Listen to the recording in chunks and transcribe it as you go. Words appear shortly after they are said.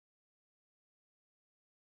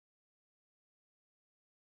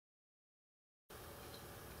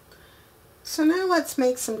So now let's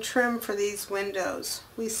make some trim for these windows.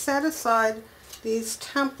 We set aside these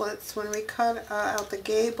templates when we cut out the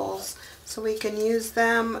gables so we can use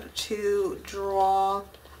them to draw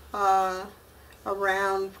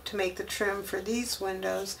around to make the trim for these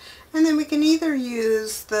windows. And then we can either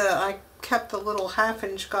use I kept the little 1/2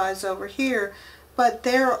 inch guys over here, but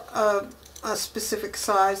they're a specific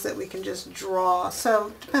size that we can just draw. So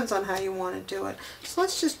it depends on how you want to do it. So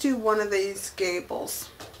let's just do one of these gables.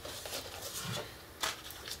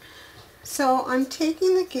 So I'm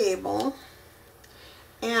taking the gable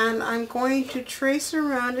and I'm going to trace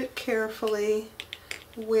around it carefully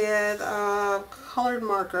with a colored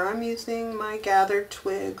marker. I'm using my gathered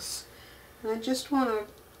twigs. And I just want to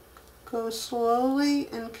go slowly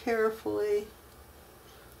and carefully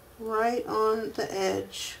right on the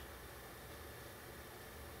edge.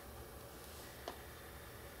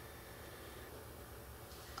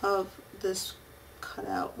 Of this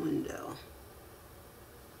cutout window.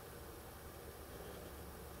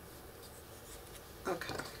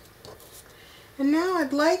 Okay. And now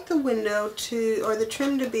I'd like the window or the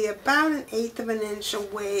trim to be about 1/8 of an inch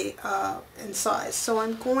away in size. So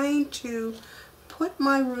I'm going to put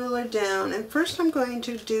my ruler down, and first I'm going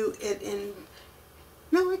to do it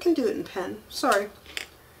no, I can do it in pen, sorry.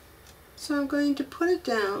 So I'm going to put it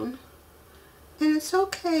down. And it's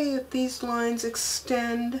okay if these lines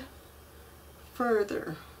extend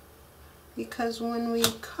further, because when we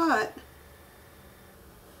cut,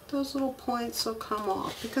 those little points will come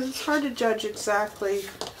off, because it's hard to judge exactly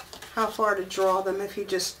how far to draw them if you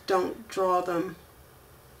just don't draw them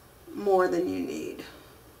more than you need.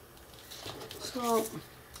 So,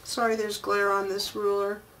 sorry there's glare on this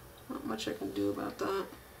ruler. Not much I can do about that.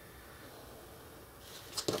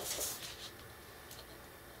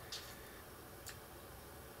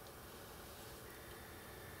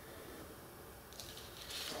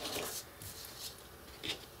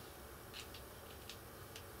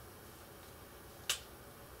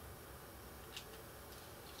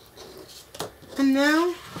 And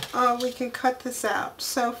now we can cut this out.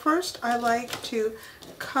 So first I like to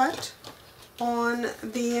cut on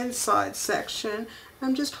the inside section.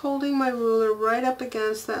 I'm just holding my ruler right up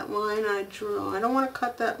against that line I drew. I don't want to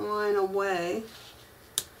cut that line away.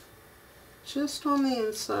 Just on the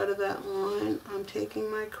inside of that line, I'm taking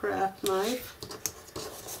my craft knife.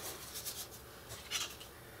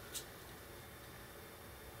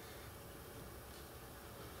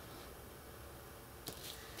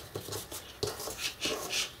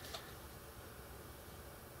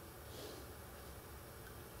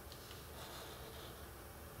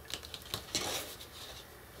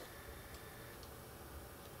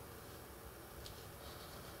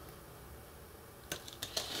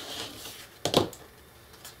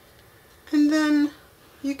 And then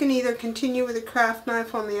you can either continue with a craft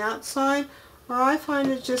knife on the outside, or I find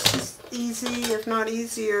it just as easy, if not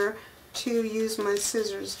easier, to use my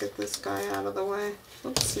scissors. Get this guy out of the way.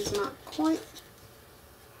 Oops, he's not quite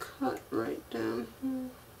cut right down here.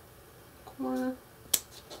 Corner.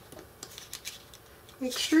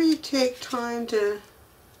 Make sure you take time to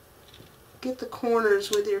get the corners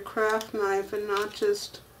with your craft knife and not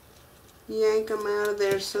just yank them out of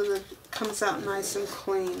there so that it comes out nice and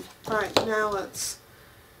clean. Alright, now let's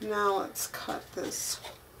cut this.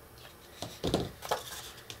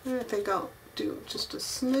 And I think I'll do just a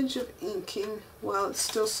smidge of inking while it's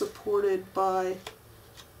still supported by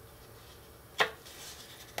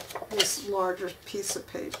this larger piece of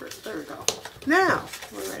paper. There we go. Now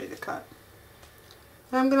we're ready to cut.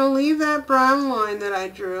 I'm going to leave that brown line that I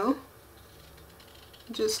drew.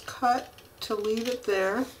 Just cut to leave it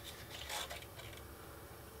there.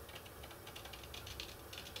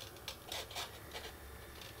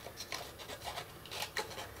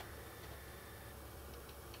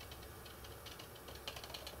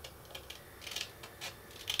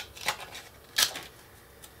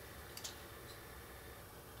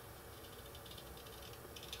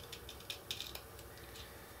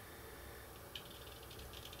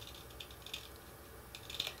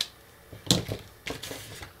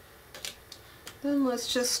 Then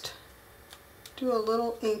let's just do a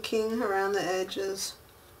little inking around the edges.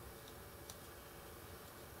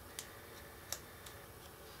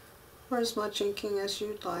 Or as much inking as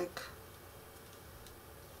you'd like.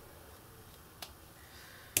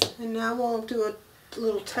 And now we'll do a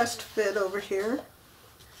little test fit over here.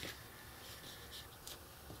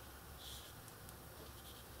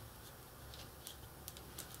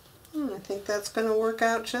 And I think that's going to work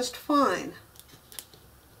out just fine.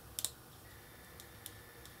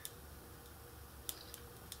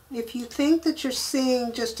 if you think that you're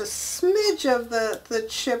seeing just a smidge of the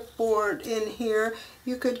chipboard in here,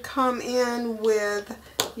 you could come in with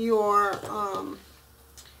your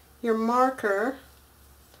marker.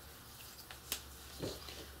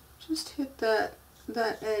 Just hit that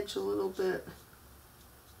edge a little bit.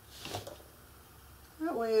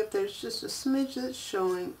 That way, if there's just a smidge that's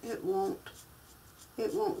showing, it won't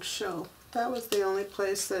show. That was the only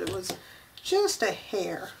place that it was just a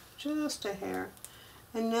hair, just a hair.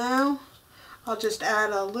 And now I'll just add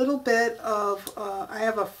a little bit of, I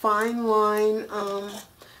have a fine line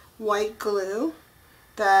white glue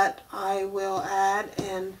that I will add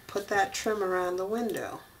and put that trim around the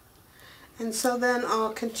window. And so then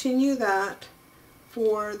I'll continue that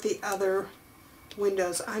for the other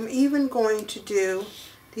windows. I'm even going to do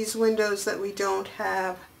these windows that we don't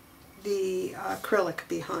have the acrylic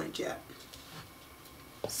behind yet.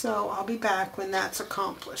 So I'll be back when that's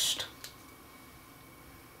accomplished.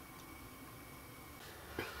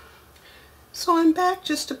 So I'm back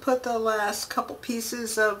just to put the last couple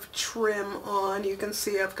pieces of trim on. You can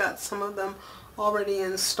see I've got some of them already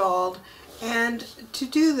installed. And to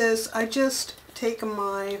do this, I just take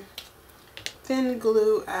my thin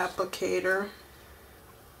glue applicator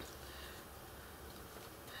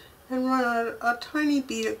and run a tiny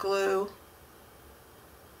bead of glue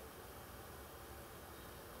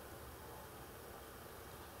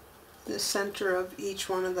in the center of each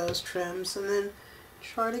one of those trims, and then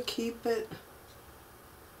try to keep it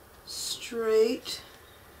straight.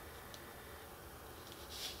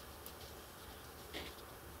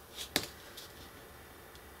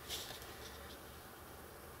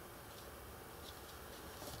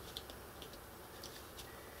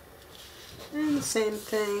 And the same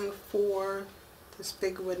thing for this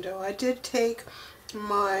big window. I did take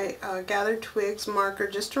my gathered twigs marker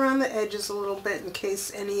just around the edges a little bit in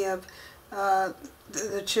case any of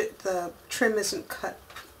the trim isn't cut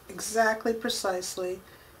exactly precisely.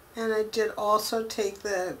 And I did also take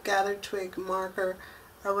the gathered twig marker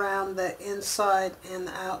around the inside and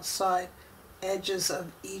the outside edges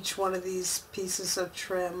of each one of these pieces of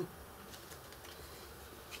trim.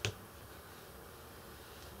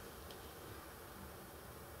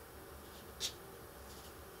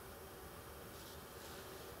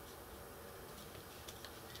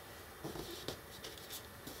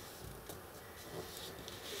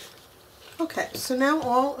 Okay, so now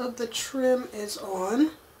all of the trim is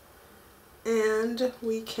on and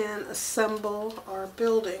we can assemble our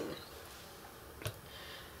building.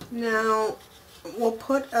 Now we'll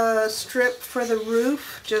put a strip for the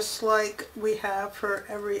roof just like we have for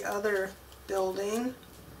every other building.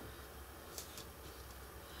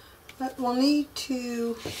 But we'll need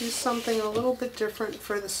to do something a little bit different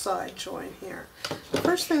for the side joint here. The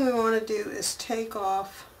first thing we want to do is take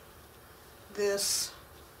off this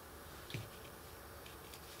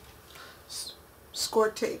score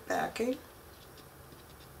tape backing.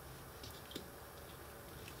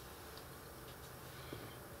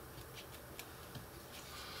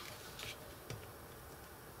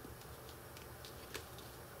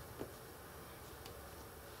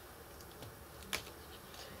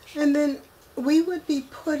 And then we would be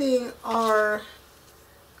putting our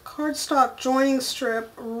cardstock joining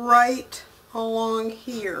strip right along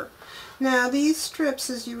here. Now these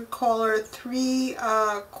strips, as you recall, are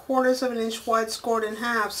 3/4 of an inch wide, scored in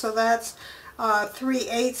half, so that's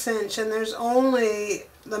 3/8 inch, and there's only,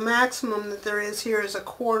 the maximum that there is here is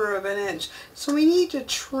 1/4 of an inch. So we need to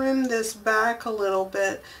trim this back a little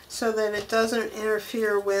bit so that it doesn't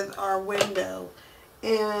interfere with our window.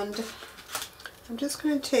 And I'm just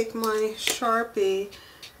going to take my Sharpie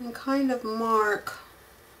and kind of mark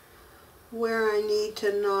where I need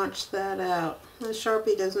to notch that out. The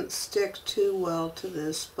Sharpie doesn't stick too well to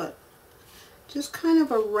this, but just kind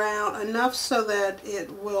of around enough so that it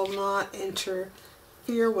will not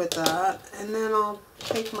interfere with that. And then I'll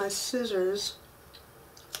take my scissors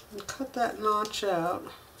and cut that notch out.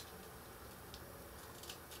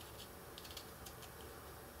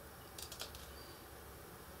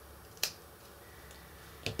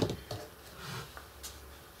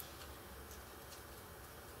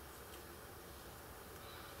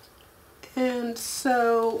 And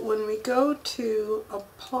so when we go to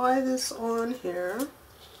apply this on here,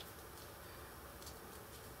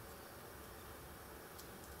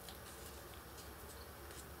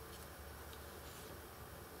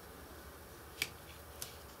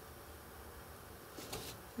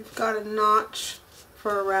 we've got a notch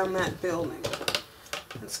for around that building.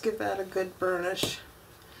 Let's give that a good burnish.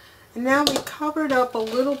 And now we covered up a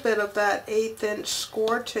little bit of that 1/8 inch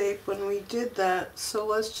score tape when we did that, so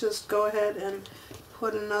let's just go ahead and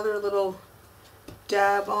put another little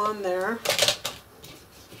dab on there.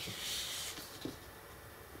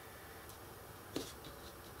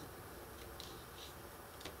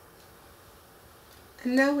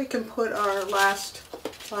 And now we can put our last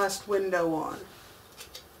window on.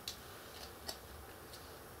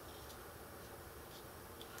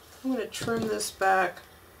 I'm going to trim this back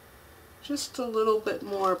just a little bit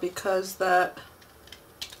more because that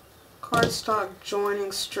cardstock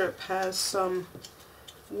joining strip has some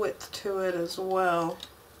width to it as well.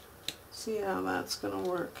 See how that's going to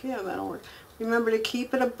work? Yeah, that'll work. Remember to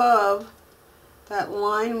keep it above that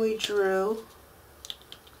line we drew,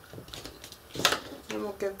 and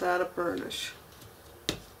we'll give that a burnish.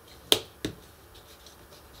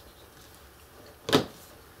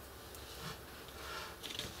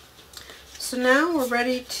 So now we're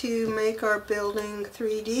ready to make our building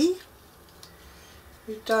 3D.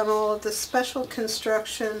 We've done all of the special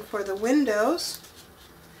construction for the windows.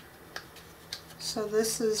 So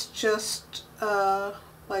this is just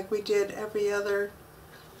like we did every other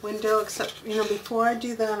window, except, you know, before I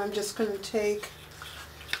do that, I'm just going to take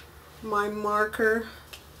my marker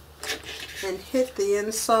and hit the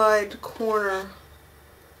inside corner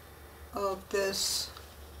of this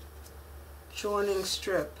joining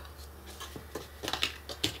strip.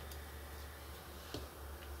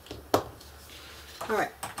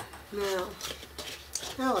 Alright,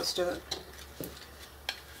 now let's do it.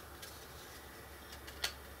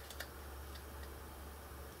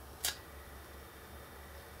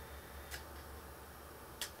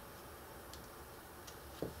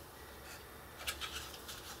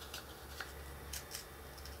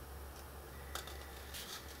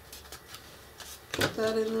 Put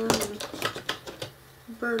that in there and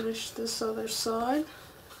burnish this other side.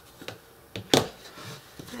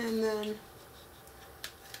 And then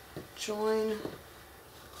join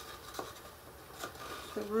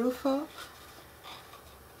the roof up.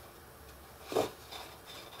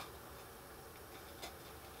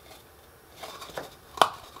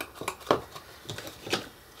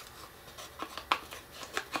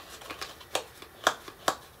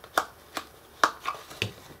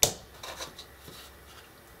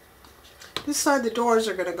 This side the doors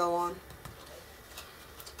are going to go on.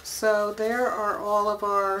 So there are all of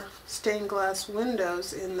our stained glass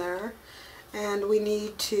windows in there, and we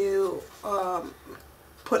need to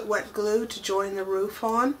put wet glue to join the roof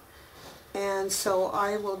on, and so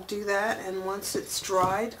I will do that, and once it's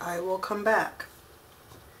dried I will come back.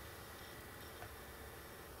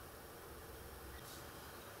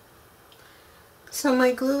 So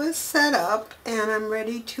my glue is set up and I'm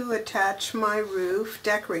ready to attach my roof,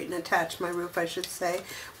 decorate and attach my roof I should say,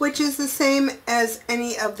 which is the same as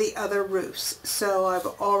any of the other roofs. So I've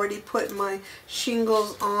already put my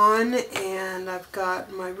shingles on and I've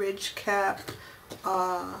got my ridge cap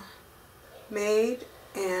made,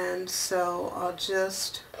 and so I'll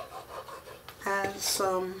just add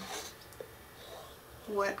some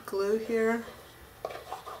wet glue here.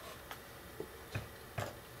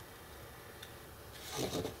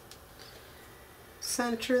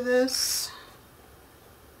 Center this.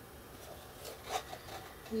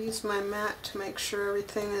 Use my mat to make sure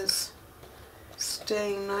everything is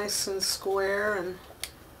staying nice and square, and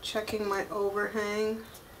checking my overhang.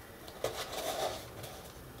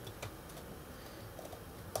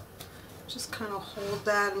 Just kind of hold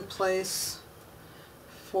that in place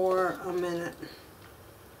for a minute.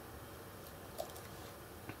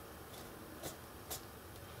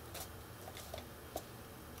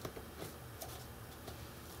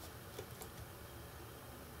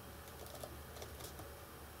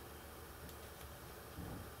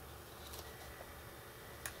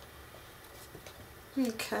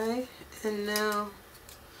 Okay, and now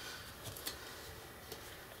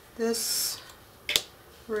this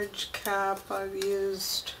ridge cap I've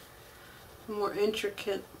used a more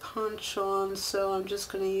intricate punch on, so I'm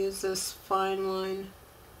just going to use this fine line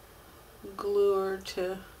gluer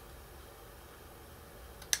to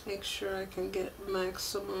make sure I can get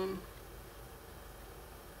maximum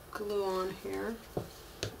glue on here.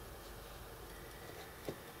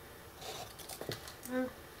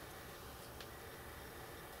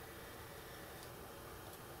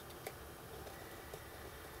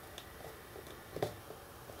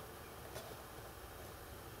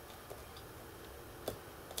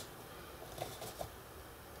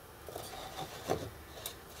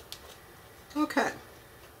 Okay.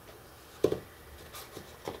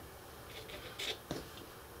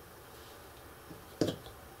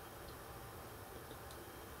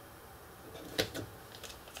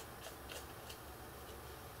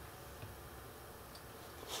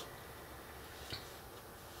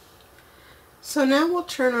 So now we'll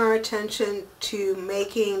turn our attention to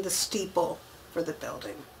making the steeple for the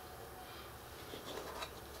building.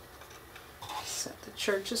 Set the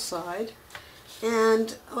church aside,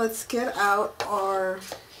 and let's get out our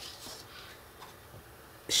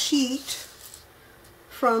sheet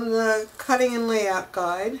from the cutting and layout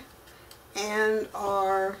guide and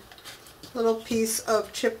our little piece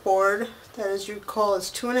of chipboard that, as you recall, is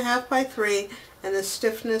 2.5 by 3, and the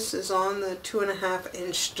stiffness is on the 2.5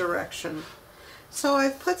 inch direction. So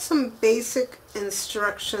I've put some basic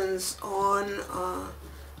instructions on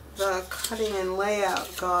the cutting and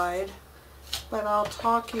layout guide, but I'll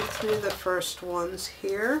talk you through the first ones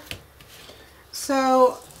here.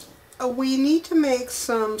 So we need to make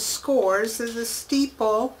some scores. There's a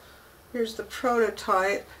steeple. Here's the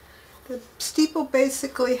prototype. The steeple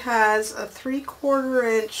basically has a 3/4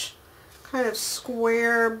 inch kind of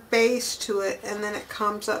square base to it, and then it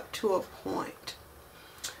comes up to a point.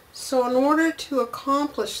 So in order to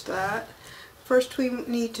accomplish that, first we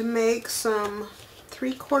need to make some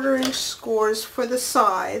 3/4 inch scores for the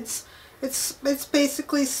sides. It's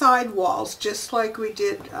basically side walls, just like we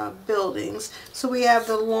did buildings. So we have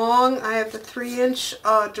the long, I have the 3-inch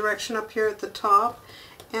direction up here at the top,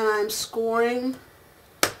 and I'm scoring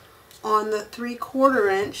on the 3/4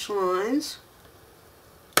 inch lines.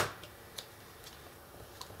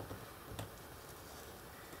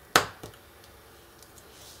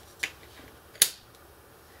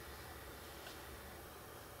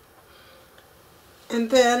 And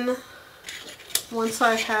then once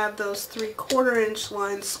I have those 3/4 inch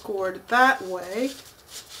lines scored that way,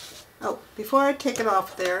 oh, before I take it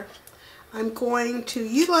off there, I'm going to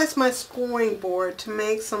utilize my scoring board to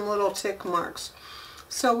make some little tick marks.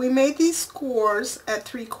 So we made these scores at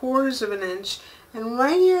 3/4 of an inch, and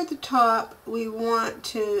right here at the top we want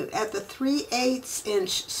to, at the 3/8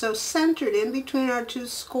 inch, so centered in between our two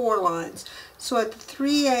score lines. So at the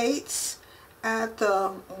 3/8, at the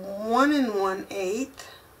 1 1/8,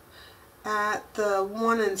 at the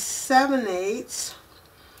 1 7/8,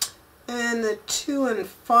 and the 2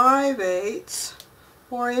 5/8,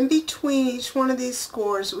 or in between each one of these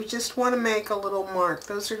scores, we just want to make a little mark.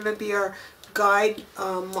 Those are going to be our guide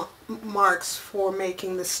marks for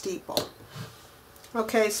making the steeple.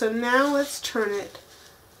 Okay, so now let's turn it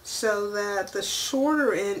so that the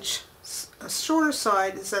shorter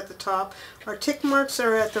side is at the top. Our tick marks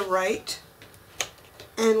are at the right,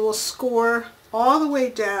 and we'll score all the way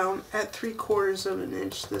down at 3/4 of an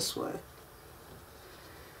inch this way.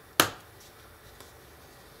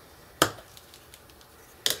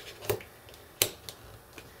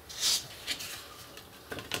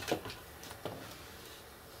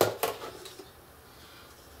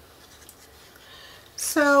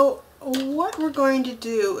 So what we're going to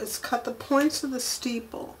do is cut the points of the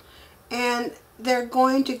steeple, and they're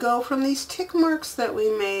going to go from these tick marks that we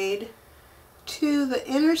made to the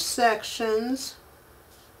intersections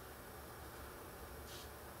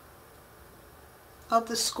of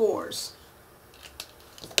the scores.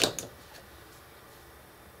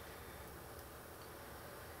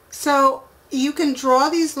 So you can draw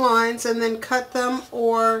these lines and then cut them,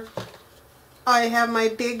 or I have my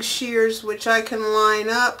big shears which I can line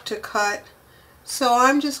up to cut. So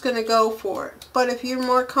I'm just going to go for it. But if you're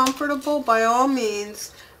more comfortable, by all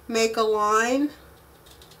means, make a line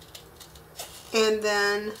and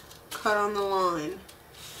then cut on the line.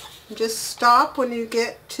 Just stop when you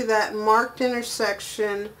get to that marked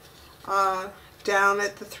intersection down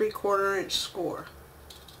at the 3/4 inch score.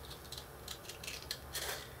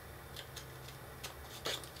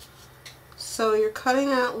 So you're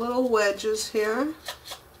cutting out little wedges here.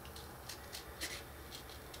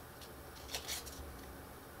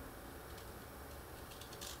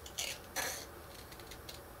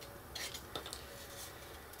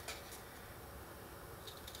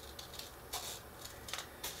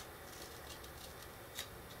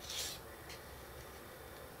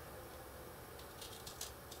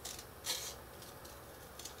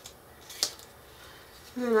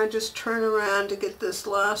 And then I just turn around to get this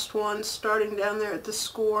last one, starting down there at the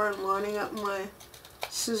score and lining up my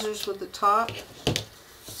scissors with the top.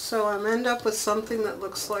 So I end up with something that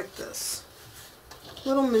looks like this.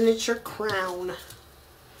 Little miniature crown.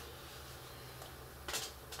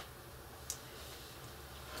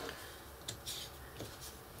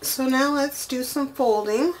 So now let's do some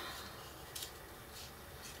folding.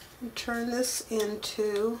 And turn this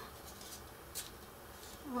into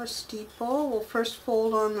our steeple. We'll first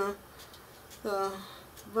fold on the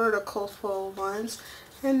vertical fold lines,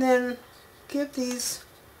 and then give these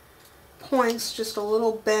points just a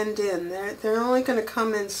little bend in. They're only going to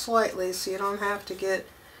come in slightly, so you don't have to get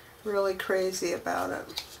really crazy about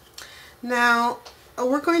it. Now,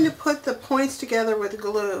 we're going to put the points together with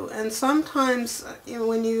glue, and sometimes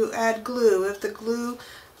when you add glue, if the glue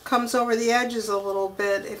comes over the edges a little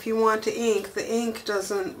bit, if you want to ink, the ink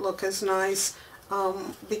doesn't look as nice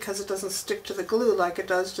because it doesn't stick to the glue like it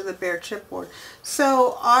does to the bare chipboard.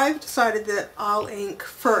 So I've decided that I'll ink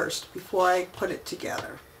first before I put it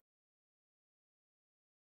together.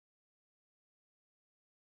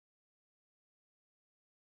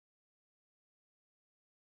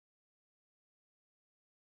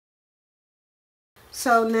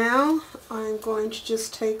 So now I'm going to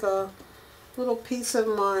just take a little piece of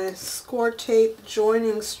my score tape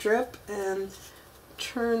joining strip and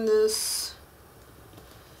turn this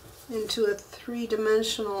into a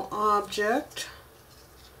three-dimensional object.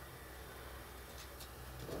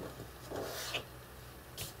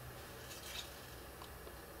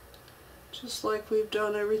 Just like we've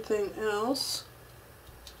done everything else.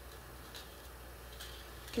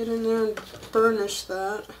 Get in there and burnish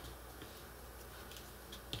that.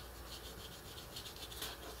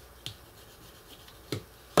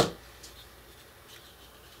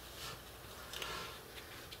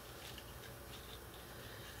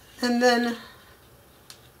 And then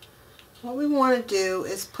what we want to do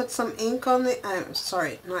is put some ink on the,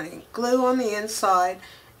 not ink, glue on the inside,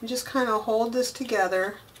 and just kind of hold this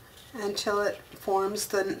together until it forms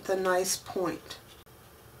the nice point.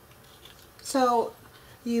 So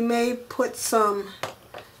you may put some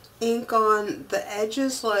ink on the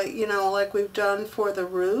edges, like like we've done for the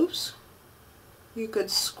roofs. You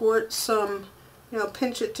could squirt some,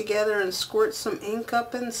 pinch it together and squirt some ink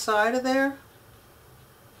up inside of there.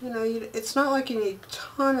 It's not like you need a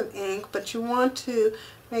ton of ink, but you want to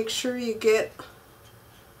make sure you get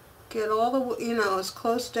all the, as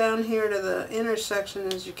close down here to the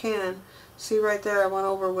intersection as you can. See right there, I went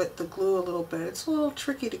over with the glue a little bit. It's a little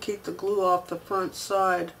tricky to keep the glue off the front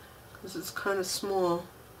side because it's kind of small.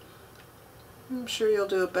 I'm sure you'll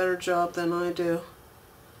do a better job than I do.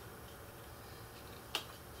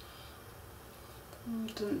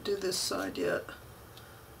 Didn't do this side yet.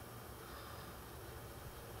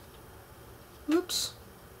 Oops,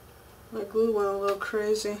 my glue went a little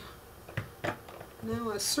crazy.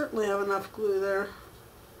 Now I certainly have enough glue there.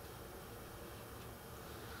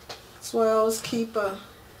 That's why I always keep a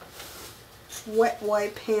wet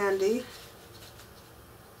wipe handy.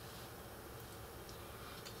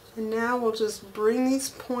 And now we'll just bring these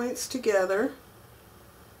points together.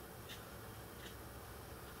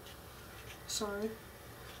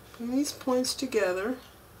 Bring these points together.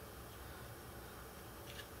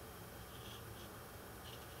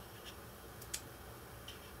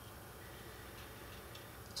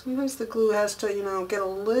 Sometimes the glue has to, get a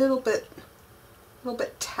little bit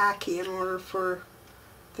tacky in order for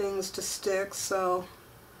things to stick, so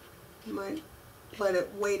you might let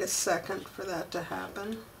it wait a second for that to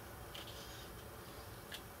happen.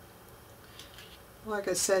 Like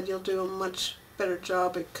I said, you'll do a much better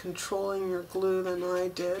job at controlling your glue than I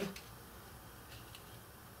did.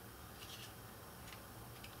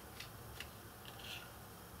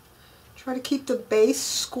 Try to keep the base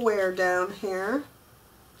square down here.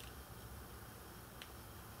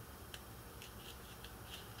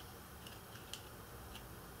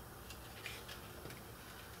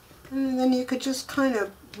 And then you could just kind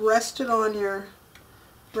of rest it on your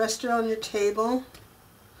table,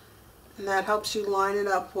 and that helps you line it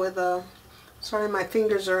up with a, sorry my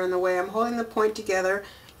fingers are in the way, I'm holding the point together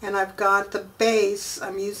and I've got the base,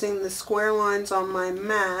 I'm using the square lines on my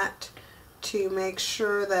mat to make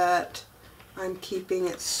sure that I'm keeping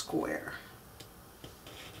it square.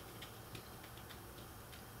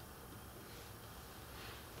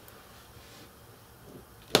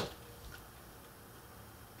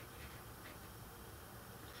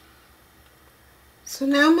 So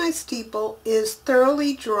now my steeple is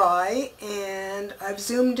thoroughly dry, and I've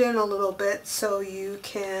zoomed in a little bit so you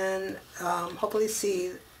can hopefully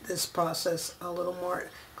see this process a little more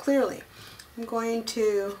clearly. I'm going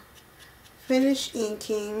to finish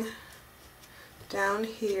inking down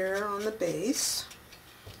here on the base.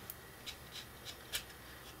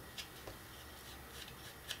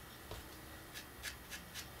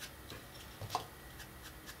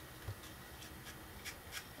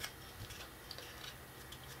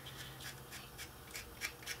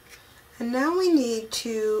 And now we need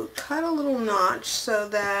to cut a little notch so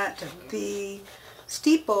that the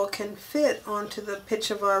steeple can fit onto the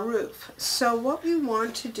pitch of our roof. So what we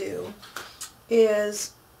want to do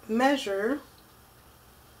is measure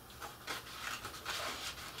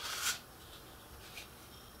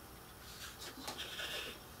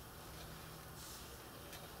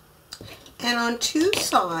and on two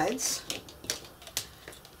sides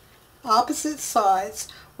opposite sides.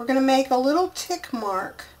 We're going to make a little tick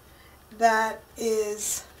mark that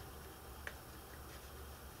is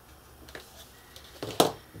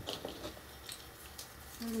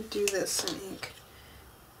let me do this in ink.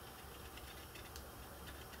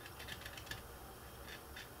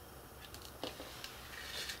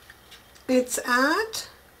 It's at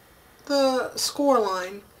the score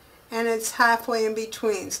line and it's halfway in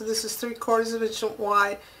between. So this is 3/4 of an inch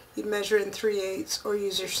wide. You measure in 3/8 or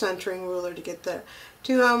use your centering ruler to get there.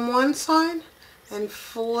 Do it on one side and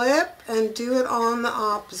flip and do it on the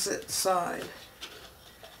opposite side.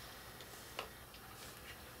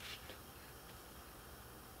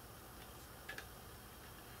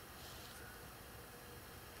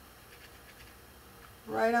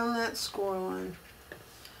 Right on that score line.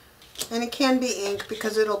 And it can be ink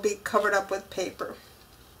because it'll be covered up with paper.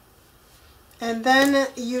 And then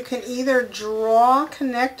you can either draw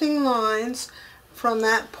connecting lines from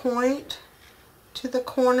that point to the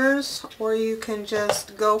corners, or you can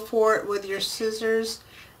just go for it with your scissors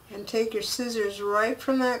and take your scissors right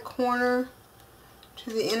from that corner to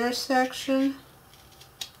the intersection.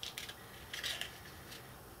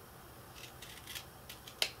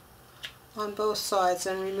 On both sides,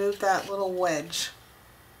 and remove that little wedge.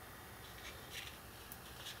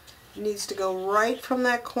 It needs to go right from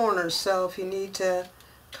that corner, so if you need to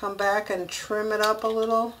come back and trim it up a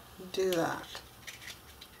little, do that.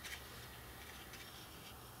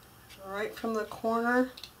 Right from the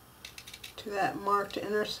corner to that marked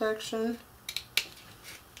intersection.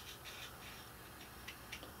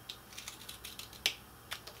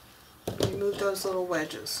 Remove those little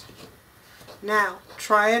wedges. Now,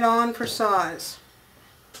 try it on for size.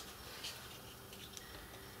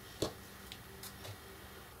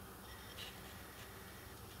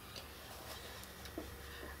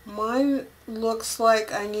 Mine looks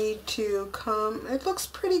like I need to come, it looks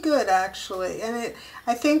pretty good actually, and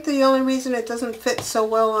I think the only reason it doesn't fit so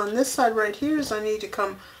well on this side right here is I need to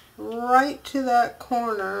come right to that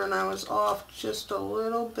corner, and I was off just a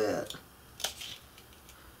little bit.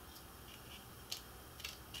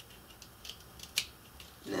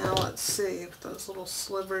 Now let's see if those little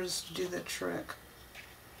slivers do the trick.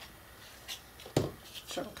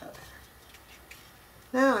 Shortcut.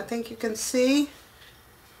 Now I think you can see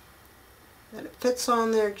that it fits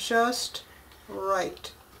on there just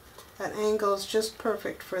right. That angle is just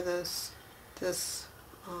perfect for this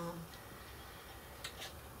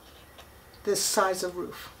size of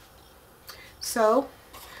roof. So,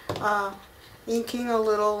 inking a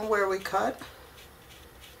little where we cut.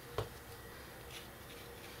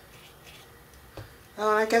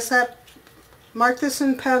 I guess mark this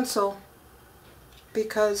in pencil,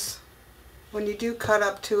 because when you do cut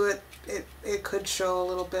up to it, it could show a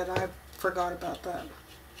little bit. I forgot about that.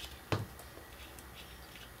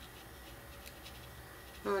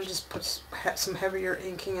 I'll just put some heavier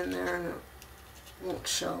inking in there and it won't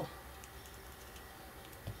show.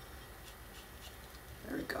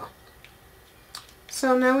 There we go.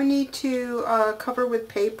 So now we need to cover with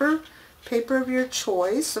paper. Paper of your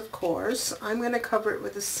choice, of course. I'm going to cover it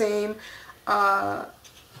with the same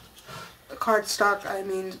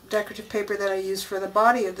decorative paper that I use for the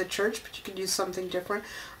body of the church, but you could use something different.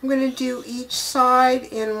 I'm going to do each side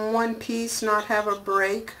in one piece, not have a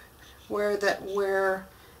break where the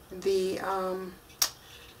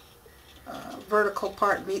vertical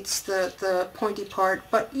part meets the pointy part,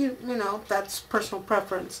 but you know, that's personal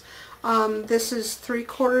preference. This is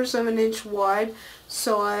 3/4 of an inch wide,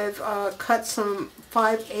 so I've cut some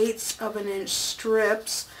 5/8 of an inch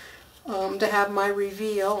strips to have my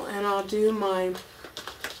reveal, and I'll do my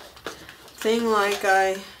thing like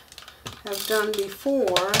I have done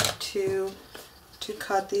before to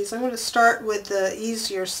cut these. I'm going to start with the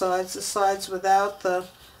easier sides, the sides without the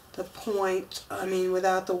point,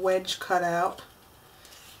 without the wedge cut out.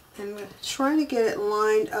 And I'm trying to get it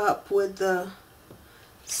lined up with the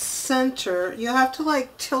center. You have to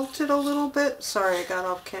like tilt it a little bit. Sorry, I got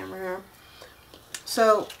off camera here.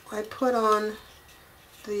 So I put on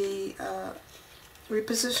the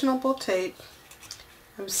repositionable tape.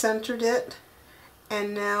 I've centered it,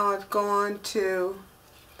 and now I've gone to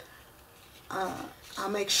I'll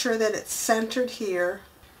make sure that it's centered here.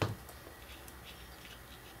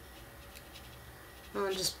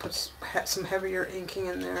 I'll just put some heavier inking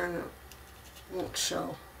in there and it won't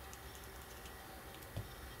show.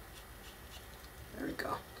 There we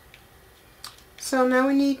go. So now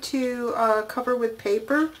we need to cover with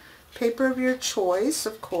paper. Paper of your choice,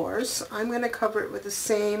 of course. I'm going to cover it with the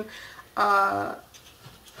same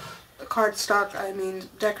cardstock, I mean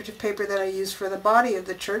decorative paper that I use for the body of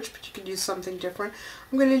the church, but you could use something different.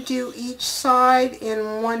 I'm going to do each side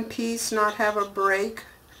in one piece, not have a break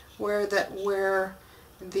where the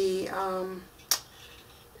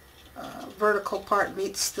vertical part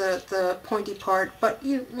meets the pointy part, but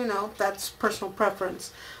you know, that's personal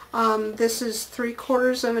preference. This is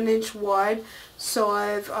 3/4 of an inch wide, so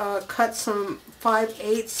I've cut some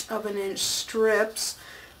 5/8 of an inch strips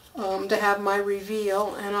to have my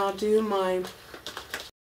reveal, and I'll do my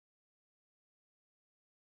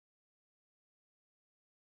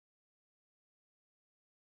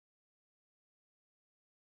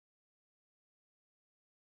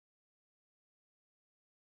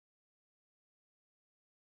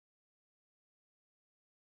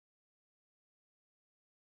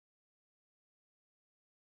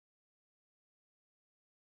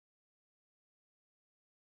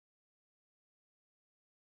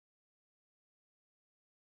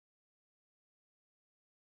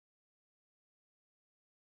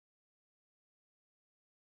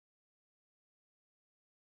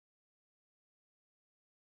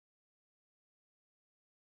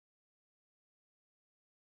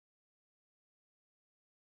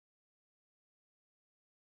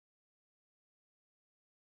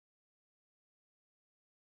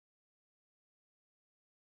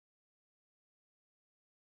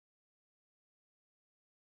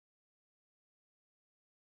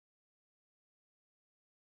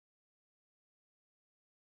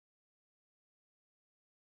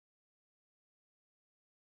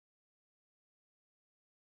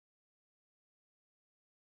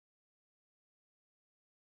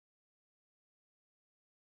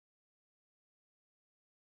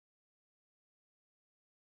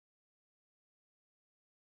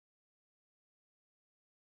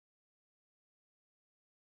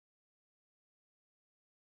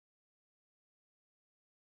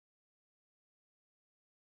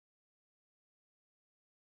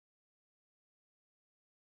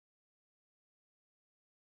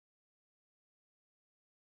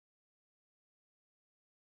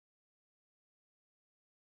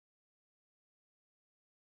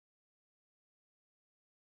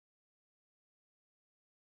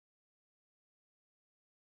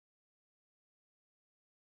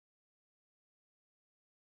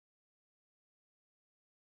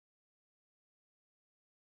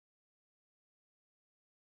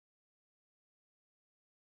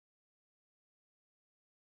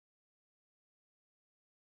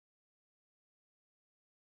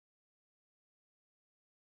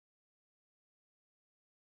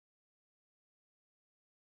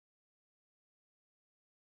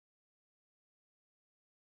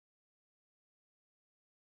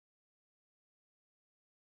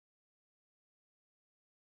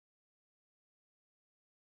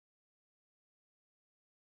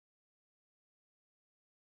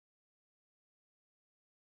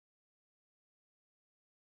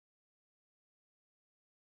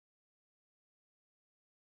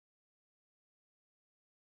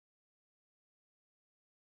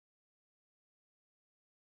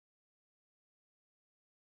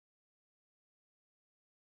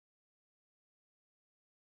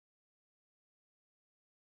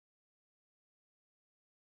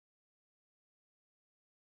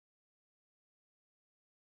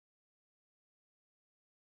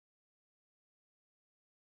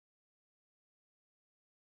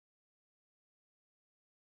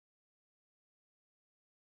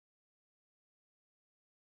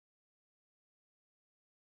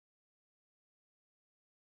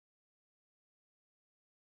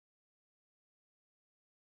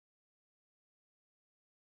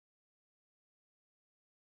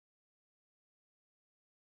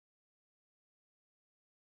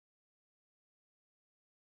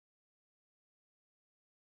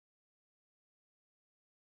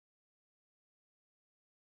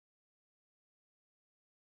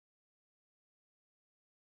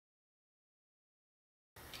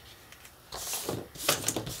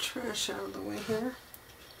trash out of the way here.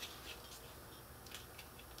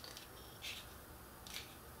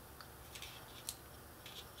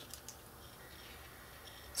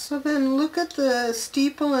 So then look at the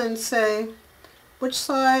steeple and say, which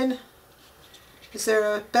side, is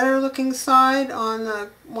there a better looking side on the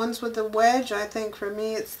ones with the wedge? I think for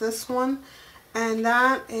me it's this one. And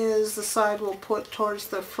that is the side we'll put towards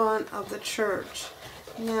the front of the church.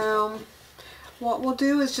 Now, what we'll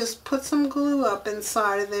do is just put some glue up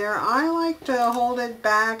inside of there. I like to hold it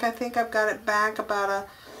back. I think I've got it back about a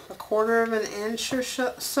 1/4 of an inch or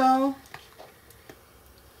so.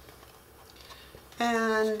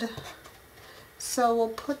 And so we'll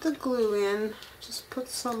put the glue in. Just put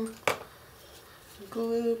some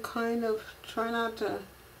glue kind of, try not to,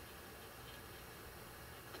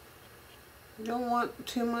 you don't want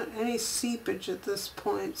too much, any seepage at this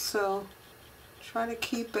point, so try to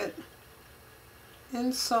keep it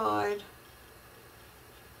inside.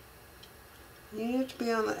 You need to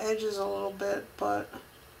be on the edges a little bit, but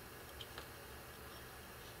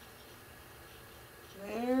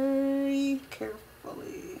very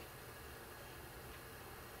carefully.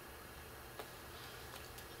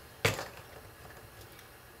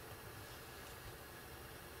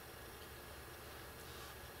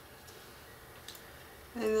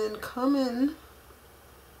 And then come in,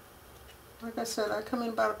 like I said, I come in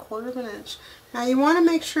about 1/4 of an inch. Now you want to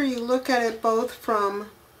make sure you look at it both from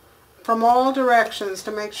all directions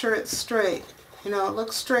to make sure it's straight. You know, it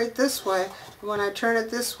looks straight this way. When I turn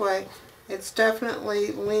it this way, it's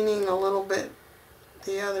definitely leaning a little bit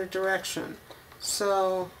the other direction.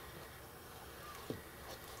 So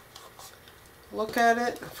look at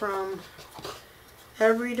it from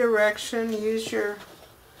every direction. You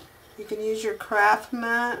can use your craft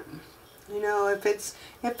mat. You know, if it's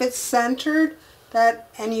centered, that,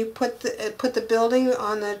 and you put the building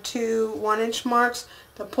on the 2 1-inch marks,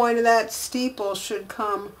 the point of that steeple should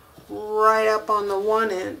come right up on the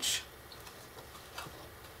 1 inch.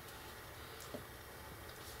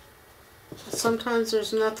 Sometimes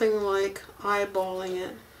there's nothing like eyeballing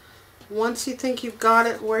it. Once you think you've got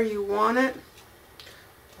it where you want it,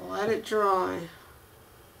 let it dry.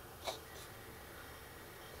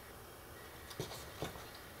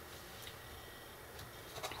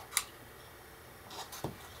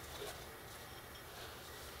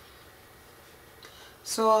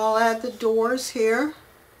 So I'll add the doors here,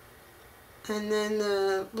 and then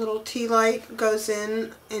the little tea light goes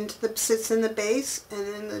sits in the base,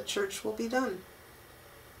 and then the church will be done.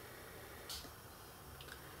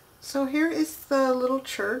 So here is the little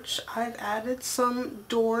church. I've added some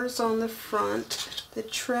doors on the front. The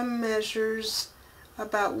trim measures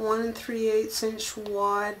about 1 3/8 inch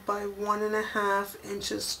wide by 1 1/2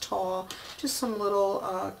 inches tall. Just some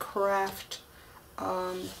little craft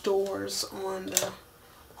doors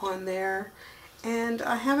on there, and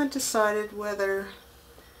I haven't decided whether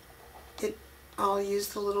I'll use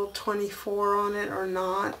the little 24 on it or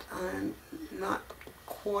not. I'm not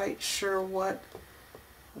quite sure what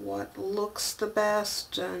looks the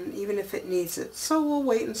best, and even if it needs it. So we'll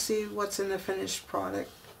wait and see what's in the finished project.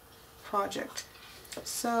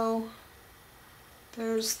 So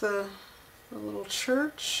there's the little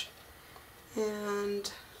church,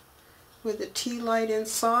 and with the tea light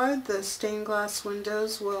inside, the stained glass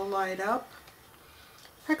windows will light up.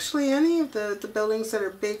 Actually, any of the buildings that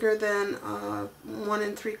are bigger than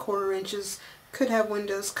 1 3/4 inches could have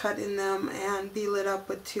windows cut in them and be lit up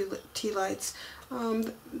with 2 tea lights.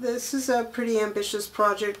 This is a pretty ambitious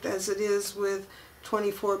project as it is with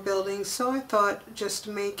 24 buildings, so I thought just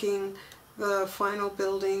making the final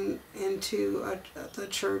building into the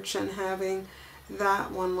church and having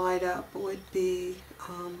that one light up would be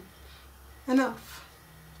enough.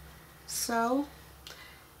 So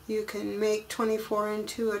you can make 24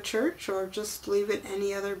 into a church or just leave it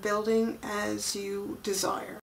any other building as you desire.